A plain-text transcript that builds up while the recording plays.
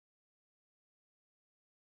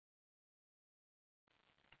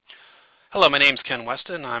Hello, my name is Ken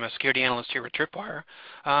Westin. I'm a security analyst here at Tripwire,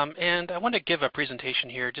 and I want to give a presentation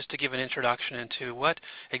here just to give an introduction into what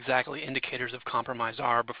exactly indicators of compromise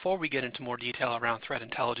are before we get into more detail around threat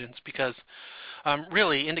intelligence, because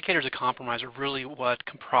really indicators of compromise are really what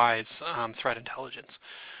comprise threat intelligence.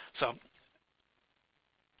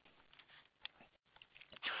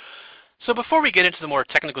 So before we get into the more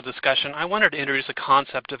technical discussion, I wanted to introduce a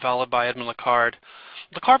concept developed by Edmond Locard.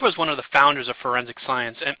 Locard was one of the founders of forensic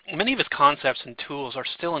science, and many of his concepts and tools are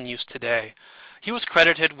still in use today. He was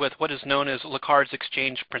credited with what is known as Locard's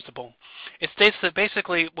exchange principle. It states that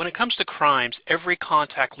basically, when it comes to crimes, every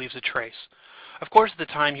contact leaves a trace. Of course, at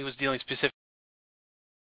the time he was dealing specifically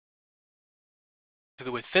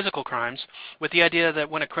with physical crimes, with the idea that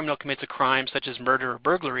when a criminal commits a crime such as murder or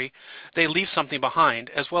burglary, they leave something behind,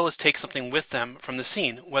 as well as take something with them from the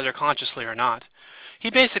scene, whether consciously or not. He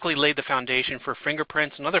basically laid the foundation for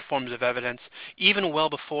fingerprints and other forms of evidence, even well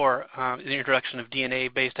before the introduction of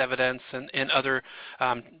DNA-based evidence and other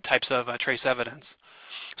types of trace evidence.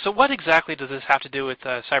 So what exactly does this have to do with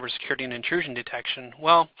cybersecurity and intrusion detection?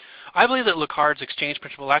 Well, I believe that Locard's exchange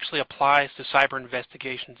principle actually applies to cyber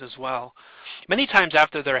investigations as well. Many times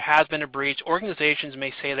after there has been a breach, organizations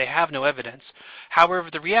may say they have no evidence. However,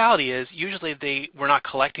 the reality is usually they were not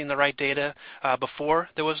collecting the right data before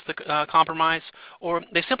there was the compromise, or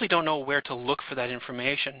they simply don't know where to look for that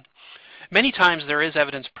information. Many times there is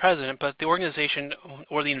evidence present, but the organization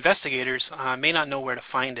or the investigators may not know where to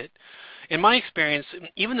find it. In my experience,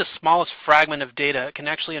 even the smallest fragment of data can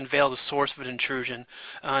actually unveil the source of an intrusion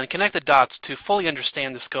and connect the dots to fully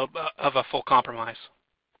understand the scope of a full compromise.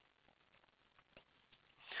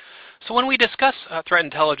 So when we discuss threat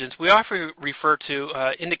intelligence, we often refer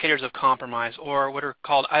to indicators of compromise, or what are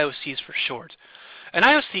called IOCs for short. An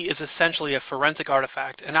IOC is essentially a forensic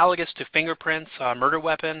artifact, analogous to fingerprints, murder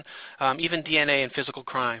weapon, even DNA and physical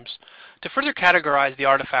crimes. To further categorize the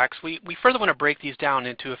artifacts, we further want to break these down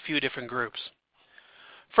into a few different groups.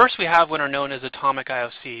 First, we have what are known as atomic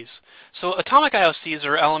IOCs. So atomic IOCs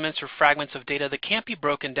are elements or fragments of data that can't be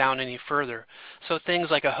broken down any further. So things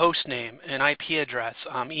like a host name, an IP address,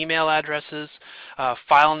 email addresses,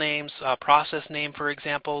 file names, process name, for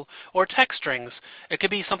example, or text strings. It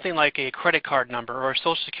could be something like a credit card number or a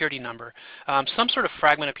social security number, some sort of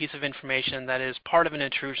fragment, a piece of information that is part of an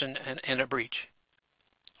intrusion and a breach.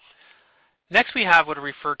 Next, we have what are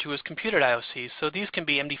referred to as computed IOCs. So these can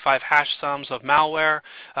be MD5 hash sums of malware,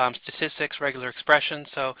 statistics, regular expressions.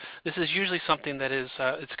 So this is usually something that is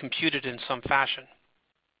it's computed in some fashion.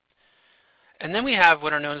 And then we have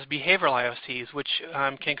what are known as behavioral IOCs, which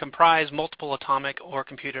can comprise multiple atomic or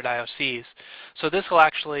computed IOCs. So this will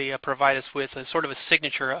actually provide us with a sort of a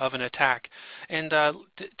signature of an attack. And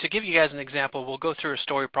to give you guys an example, we'll go through a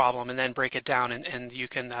story problem and then break it down, and you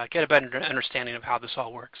can get a better understanding of how this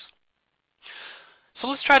all works. So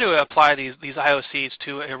let's try to apply these IOCs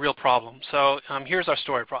to a real problem. So here's our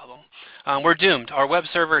story problem. We're doomed. Our web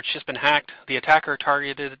server has just been hacked. The attacker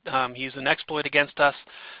targeted, used an exploit against us.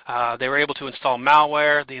 They were able to install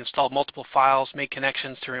malware. They installed multiple files, made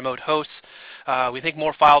connections to remote hosts. We think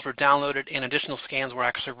more files were downloaded and additional scans were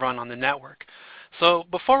actually run on the network. So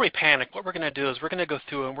before we panic, what we're going to do is we're going to go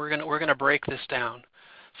through and we're going to break this down.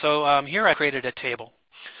 So here I created a table.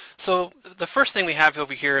 So the first thing we have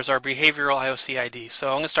over here is our behavioral IOC ID. So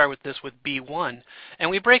I'm going to start with this with B1, and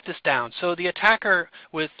we break this down. So the attacker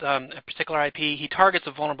with a particular IP, he targets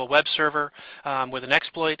a vulnerable web server with an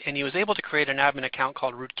exploit, and he was able to create an admin account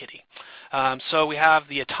called rootkitty. So we have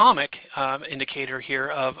the atomic indicator here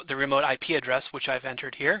of the remote IP address, which I've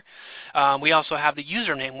entered here. We also have the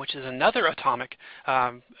username, which is another atomic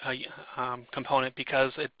component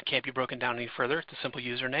because it can't be broken down any further. It's a simple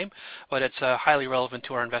username, but it's highly relevant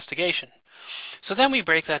to our investigation. So then we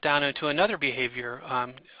break that down into another behavior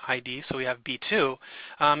ID, so we have B2,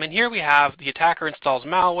 and here we have the attacker installs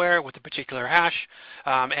malware with a particular hash,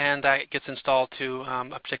 and that gets installed to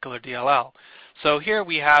a particular DLL. So here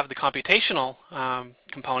we have the computational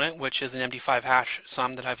component, which is an MD5 hash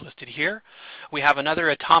sum that I've listed here. We have another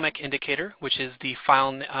atomic indicator, which is the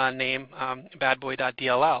file name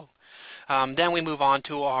badboy.dll. Then we move on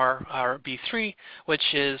to our B3,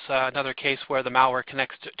 which is another case where the malware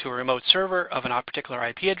connects to a remote server of a particular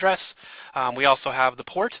IP address. We also have the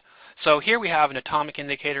port. So here we have an atomic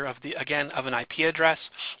indicator of again of an IP address,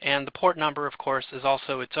 and the port number, of course, is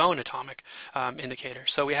also its own atomic indicator.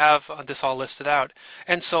 So we have this all listed out,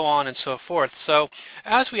 and so on and so forth. So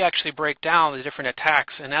as we actually break down the different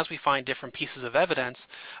attacks, and as we find different pieces of evidence,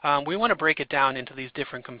 we want to break it down into these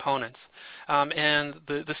different components. And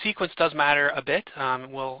the sequence does matter a bit.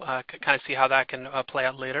 We'll kind of see how that can play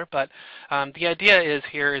out later. But the idea is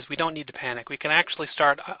here is we don't need to panic. We can actually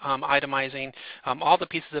start itemizing all the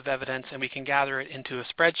pieces of evidence, and we can gather it into a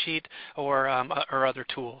spreadsheet or other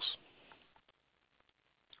tools.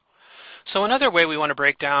 So another way we want to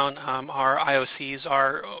break down our IOCs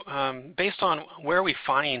are based on where we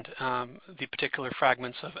find the particular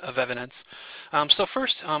fragments of evidence. So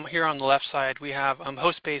first, here on the left side, we have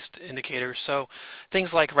host-based indicators. So things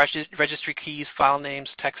like registry keys, file names,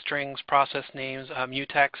 text strings, process names,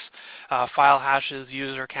 mutex, file hashes,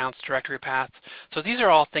 user accounts, directory paths. So these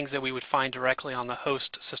are all things that we would find directly on the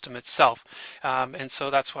host system itself. And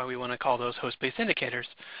so that's why we want to call those host-based indicators.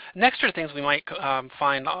 Next are things we might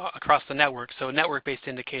find across the network. So network-based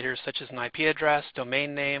indicators such as an IP address,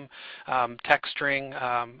 domain name, text string,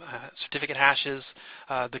 certificate hashes,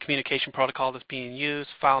 the communication protocol that's being used,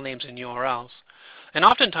 file names, and URLs. And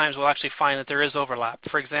oftentimes we'll actually find that there is overlap.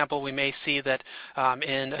 For example, we may see that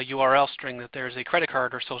in a URL string that there's a credit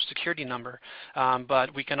card or social security number,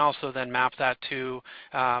 but we can also then map that to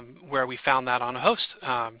where we found that on a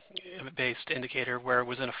host-based indicator where it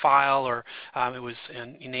was in a file or it was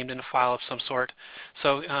named in a file of some sort.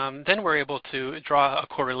 So then we're able to draw a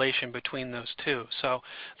correlation between those two. So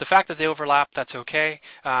the fact that they overlap, that's okay.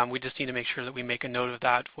 We just need to make sure that we make a note of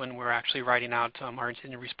that when we're actually writing out our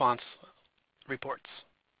incident response reports.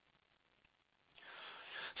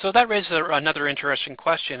 So that raises another interesting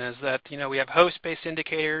question, is that we have host-based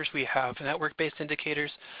indicators, we have network-based indicators,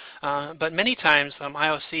 but many times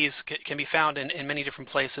IOCs can be found in many different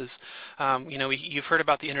places. You've heard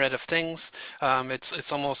about the Internet of Things. It's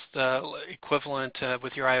almost equivalent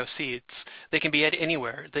with your IOC. They can be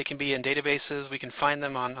anywhere. They can be in databases. We can find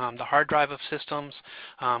them on the hard drive of systems.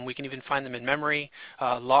 We can even find them in memory,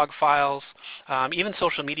 log files, even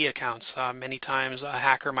social media accounts. Many times a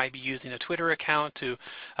hacker might be using a Twitter account to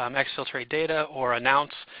exfiltrate data or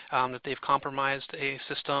announce that they've compromised a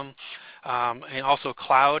system. And also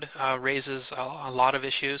cloud raises a lot of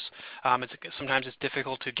issues. Sometimes it's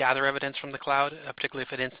difficult to gather evidence from the cloud, particularly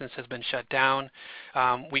if an instance has been shut down.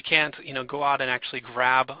 We can't go out and actually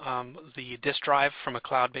grab the disk drive from a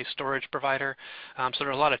cloud-based storage provider. So there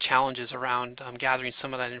are a lot of challenges around gathering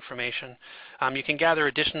some of that information. You can gather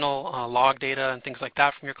additional log data and things like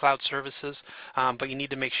that from your cloud services, but you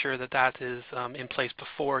need to make sure that that is in place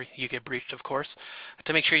before you get breached, of course,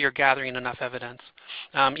 to make sure you're gathering enough evidence.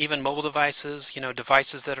 Even mobile devices,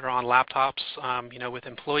 devices that are on laptops, with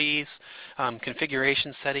employees,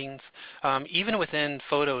 configuration settings, even within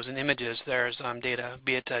photos and images, there's data,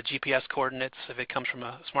 be it GPS coordinates if it comes from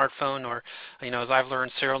a smartphone, or, as I've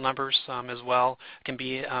learned, serial numbers as well can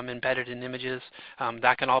be embedded in images.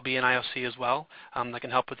 That can all be an IOC as well. That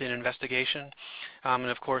can help with an investigation. And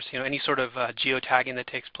of course, any sort of geotagging that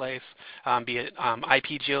takes place, be it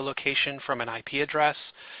IP geolocation from an IP address,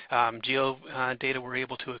 geo data we're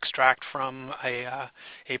able to extract from a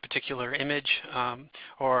particular image,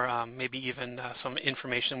 or maybe even some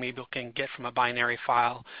information we can get from a binary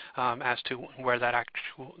file as to where that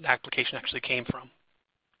application actually came from.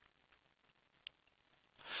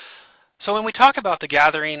 So when we talk about the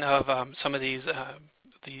gathering of some of these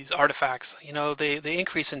artifacts, they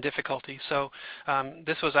increase in difficulty. So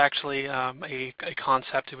this was actually a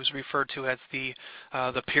concept. It was referred to as the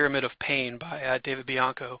pyramid of pain by David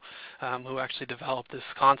Bianco, who actually developed this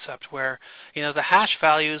concept where, the hash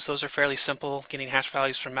values, those are fairly simple, getting hash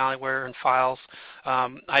values from malware and files.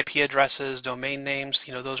 IP addresses, domain names,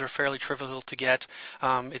 those are fairly trivial to get.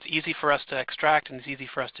 It's easy for us to extract, and it's easy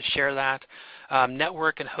for us to share that.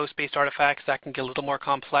 Network and host-based artifacts, that can get a little more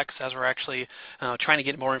complex as we're actually trying to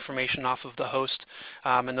get more information off of the host,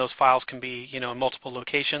 and those files can be in multiple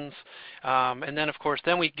locations. And then of course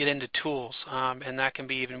then we get into tools, and that can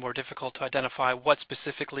be even more difficult to identify what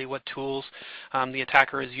tools the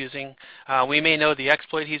attacker is using. We may know the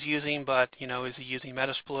exploit he's using, but is he using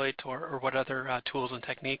Metasploit or what other tools and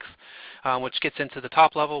techniques, which gets into the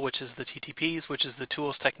top level, which is the TTPs, which is the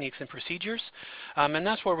tools, techniques, and procedures. And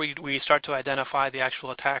that's where we start to identify the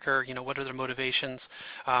actual attacker, what are their motivations,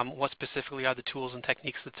 what specifically are the tools and techniques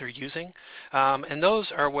techniques that they're using, and those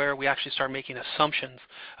are where we actually start making assumptions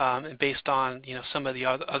based on some of the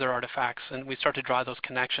other artifacts, and we start to draw those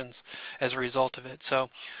connections as a result of it. So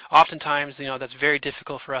oftentimes that's very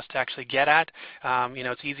difficult for us to actually get at.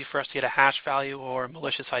 It's easy for us to get a hash value or a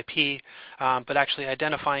malicious IP, but actually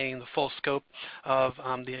identifying the full scope of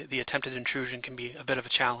the attempted intrusion can be a bit of a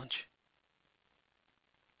challenge.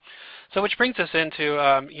 So which brings us into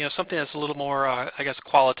something that's a little more, I guess,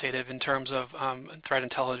 qualitative in terms of threat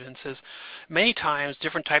intelligence. Is many times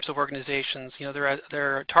different types of organizations,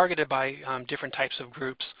 they're targeted by different types of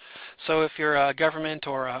groups. So if you're a government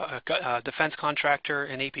or a defense contractor,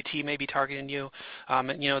 an APT may be targeting you.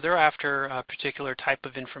 They're after a particular type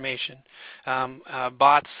of information.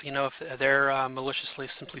 Bots, if they're maliciously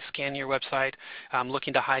simply scanning your website,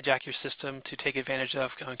 looking to hijack your system to take advantage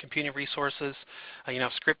of computing resources.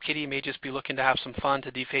 ScriptKitty may just be looking to have some fun to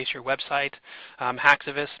deface your website.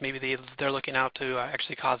 Hacktivists, maybe they're looking out to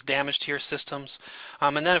actually cause damage to your systems.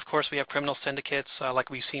 And then, of course, we have criminal syndicates, like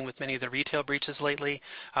we've seen with many of the retail breaches lately,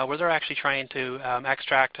 where they're actually trying to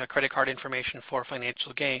extract credit card information for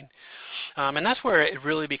financial gain. And that's where it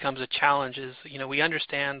really becomes a challenge. Is we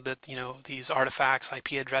understand that these artifacts,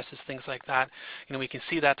 IP addresses, things like that. We can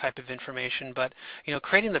see that type of information, but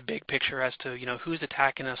creating the big picture as to who's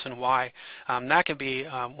attacking us and why, that can be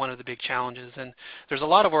one of the big challenges. And there's a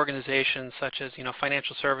lot of organizations such as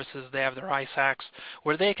financial services. They have their ISACs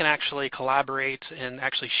where they can actually collaborate and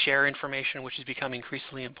actually share information, which is becoming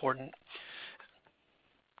increasingly important.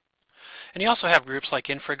 And you also have groups like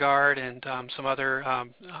InfraGard and some other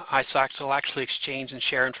ISACs that will actually exchange and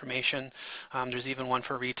share information. There's even one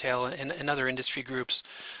for retail and other industry groups.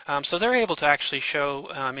 So they're able to actually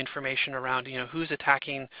show information around who's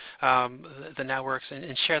attacking the networks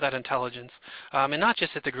and share that intelligence. And not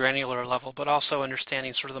just at the granular level, but also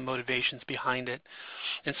understanding sort of the motivations behind it.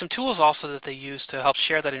 And some tools also that they use to help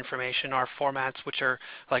share that information are formats which are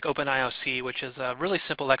like OpenIOC, which is a really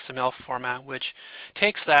simple XML format, which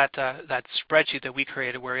takes that spreadsheet that we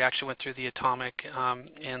created where we actually went through the atomic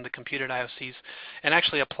and the computed IOCs and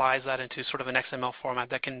actually applies that into sort of an XML format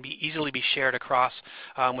that can easily be shared across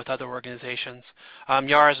with other organizations.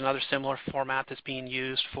 YAR is another similar format that's being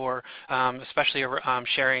used for especially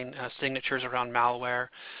sharing signatures around malware.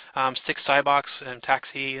 Six Cybox and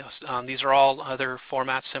Taxi, these are all other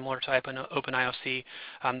formats similar to OpenIOC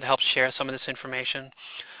to help share some of this information.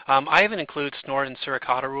 I even include Snort and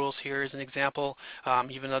Suricata rules here as an example.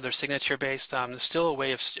 Even though they're signature-based, there's still a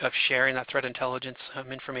way of sharing that threat intelligence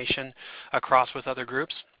information across with other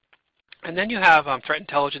groups. And then you have threat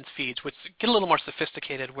intelligence feeds, which get a little more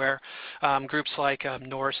sophisticated, where groups like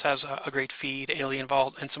Norse has a great feed,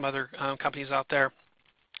 AlienVault, and some other companies out there.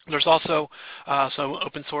 There's also some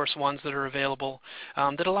open source ones that are available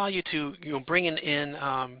that allow you to bring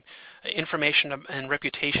in information and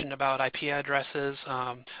reputation about IP addresses,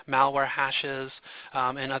 malware hashes,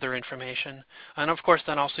 and other information. And of course,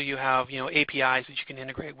 then also you have APIs that you can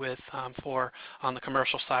integrate with for on the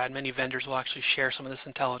commercial side. Many vendors will actually share some of this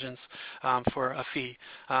intelligence for a fee.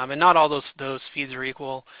 And not all those feeds are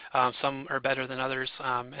equal. Some are better than others,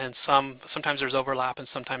 and sometimes there's overlap and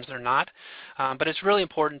sometimes they're not. But it's really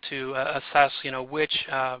important to assess which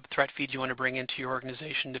threat feeds you want to bring into your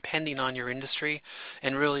organization depending on your industry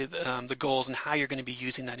and really the goals and how you're going to be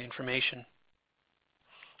using that information.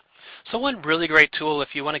 So one really great tool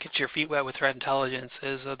if you want to get your feet wet with threat intelligence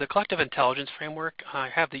is the Collective Intelligence Framework. I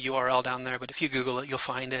have the URL down there, but if you Google it, you'll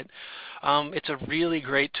find it. It's a really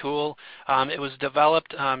great tool. It was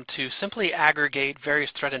developed to simply aggregate various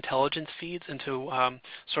threat intelligence feeds into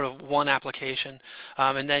sort of one application,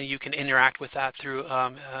 and then you can interact with that through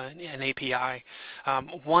an API.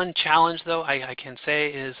 One challenge, though, I can say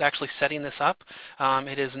is actually setting this up.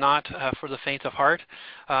 It is not for the faint of heart.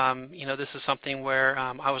 This is something where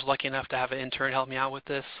I was lucky enough to have an intern help me out with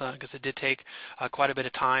this because it did take quite a bit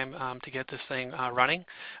of time to get this thing running,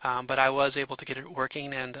 but I was able to get it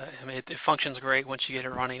working, and it functions great once you get it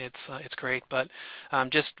running. It's great, but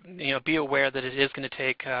just be aware that it is going to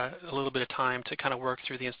take a little bit of time to kind of work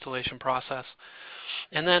through the installation process.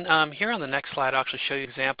 And then here on the next slide, I'll actually show you an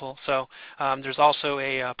example. So there's also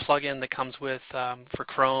a plugin that comes with for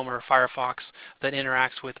Chrome or Firefox that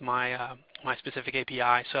interacts with my specific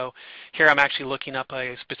API. So here I'm actually looking up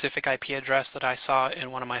a specific IP address that I saw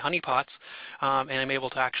in one of my honeypots, and I'm able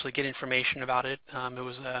to actually get information about it. It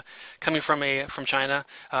was coming from China,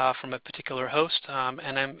 from a particular host,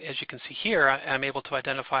 and as you can see here, I'm able to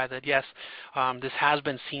identify that yes, this has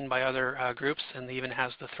been seen by other groups, and it even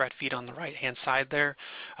has the threat feed on the right-hand side there.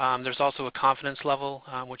 There's also a confidence level,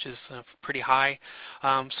 which is pretty high.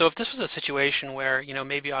 So if this was a situation where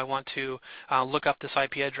maybe I want to look up this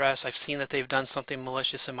IP address, I've seen that they've done something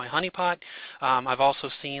malicious in my honeypot. I've also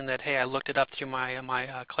seen that, hey, I looked it up through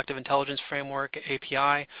my collective intelligence framework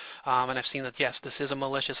API, and I've seen that, yes, this is a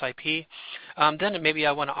malicious IP. Then maybe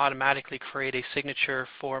I want to automatically create a signature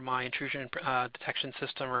for my intrusion detection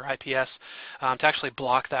system, or IPS, to actually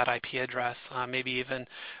block that IP address. Maybe even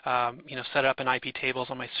set up an IP tables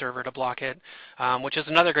on my server to block it, which is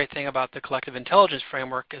another great thing about the collective intelligence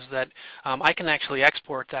framework, is that I can actually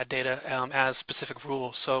export that data as specific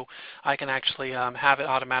rules. So I can actually have it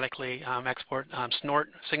automatically export snort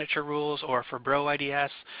signature rules, or for bro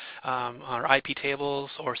IDS, or IP tables,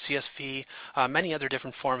 or CSV, many other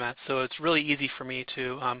different formats. So it's really easy for me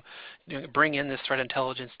to bring in this threat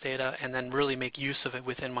intelligence data and then really make use of it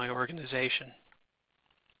within my organization.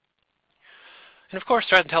 And of course,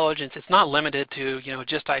 threat intelligence, it's not limited to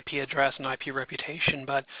just IP address and IP reputation,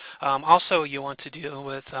 but also you want to deal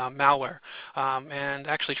with malware. And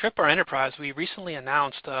actually, Tripwire Enterprise, we recently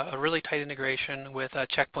announced a really tight integration with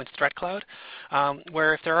Checkpoint's Threat Cloud,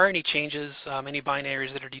 where if there are any changes, any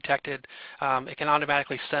binaries that are detected, it can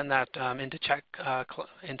automatically send that into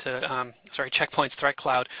Checkpoint's Threat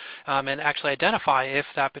Cloud, and actually identify if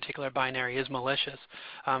that particular binary is malicious.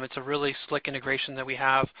 It's a really slick integration that we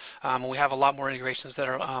have, and we have a lot more integrations that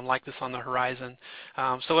are like this on the horizon.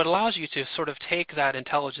 So it allows you to sort of take that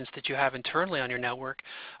intelligence that you have internally on your network,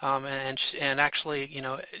 and actually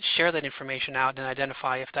share that information out and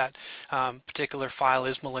identify if that particular file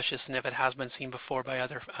is malicious and if it has been seen before by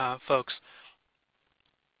other folks.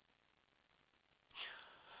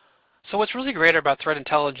 So what's really great about threat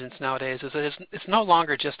intelligence nowadays is that it's no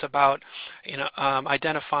longer just about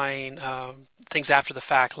identifying things after the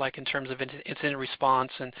fact, like in terms of incident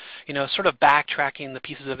response and sort of backtracking the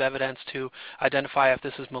pieces of evidence to identify if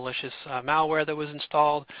this is malicious malware that was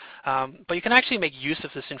installed. But you can actually make use of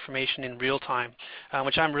this information in real time,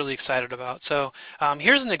 which I'm really excited about. So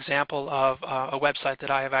here's an example of a website that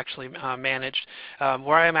I have actually managed,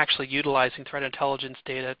 where I am actually utilizing threat intelligence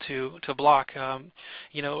data to block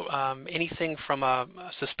anything from a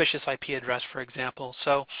suspicious IP address, for example.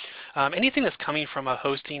 So anything that's coming from a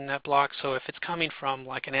hosting net block, so if it's coming from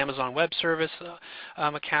like an Amazon Web Service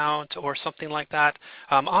account or something like that,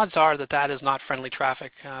 odds are that that is not friendly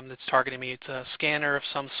traffic that's targeting me. It's a scanner of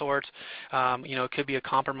some sort. It could be a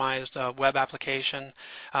compromised web application.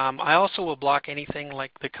 I also will block anything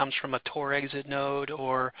like that comes from a Tor exit node,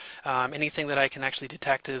 or anything that I can actually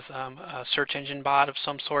detect as a search engine bot of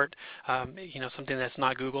some sort, something that's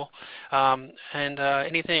not Google. And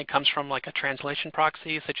anything that comes from like a translation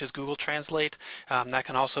proxy, such as Google Translate, that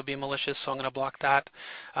can also be malicious, so I'm going to block that.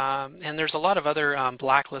 And there's a lot of other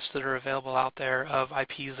blacklists that are available out there of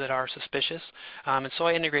IPs that are suspicious, and so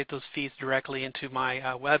I integrate those feeds directly into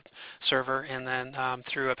my web server, and then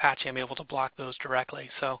through Apache I'm able to block those directly.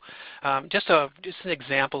 So just an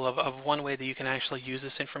example of one way that you can actually use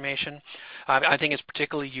this information. I think it's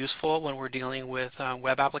particularly useful when we're dealing with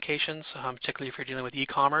web applications, particularly if you're dealing with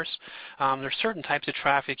e-commerce. There's certain types of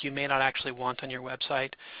traffic you may not actually want on your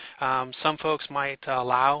website. Some folks might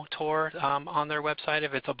allow Tor on their website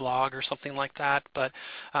if it's a blog or something like that, but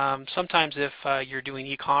sometimes if you're doing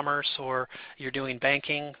e-commerce or you're doing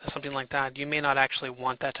banking, something like that, you may not actually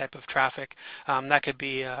want that type of traffic. That could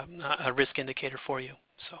be a risk indicator for you.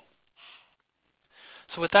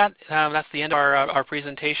 So with that, that's the end of our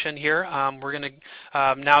presentation here. We're going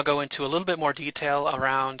to now go into a little bit more detail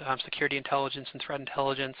around security intelligence and threat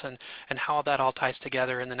intelligence, and how that all ties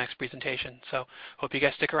together in the next presentation. So hope you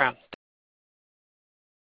guys stick around.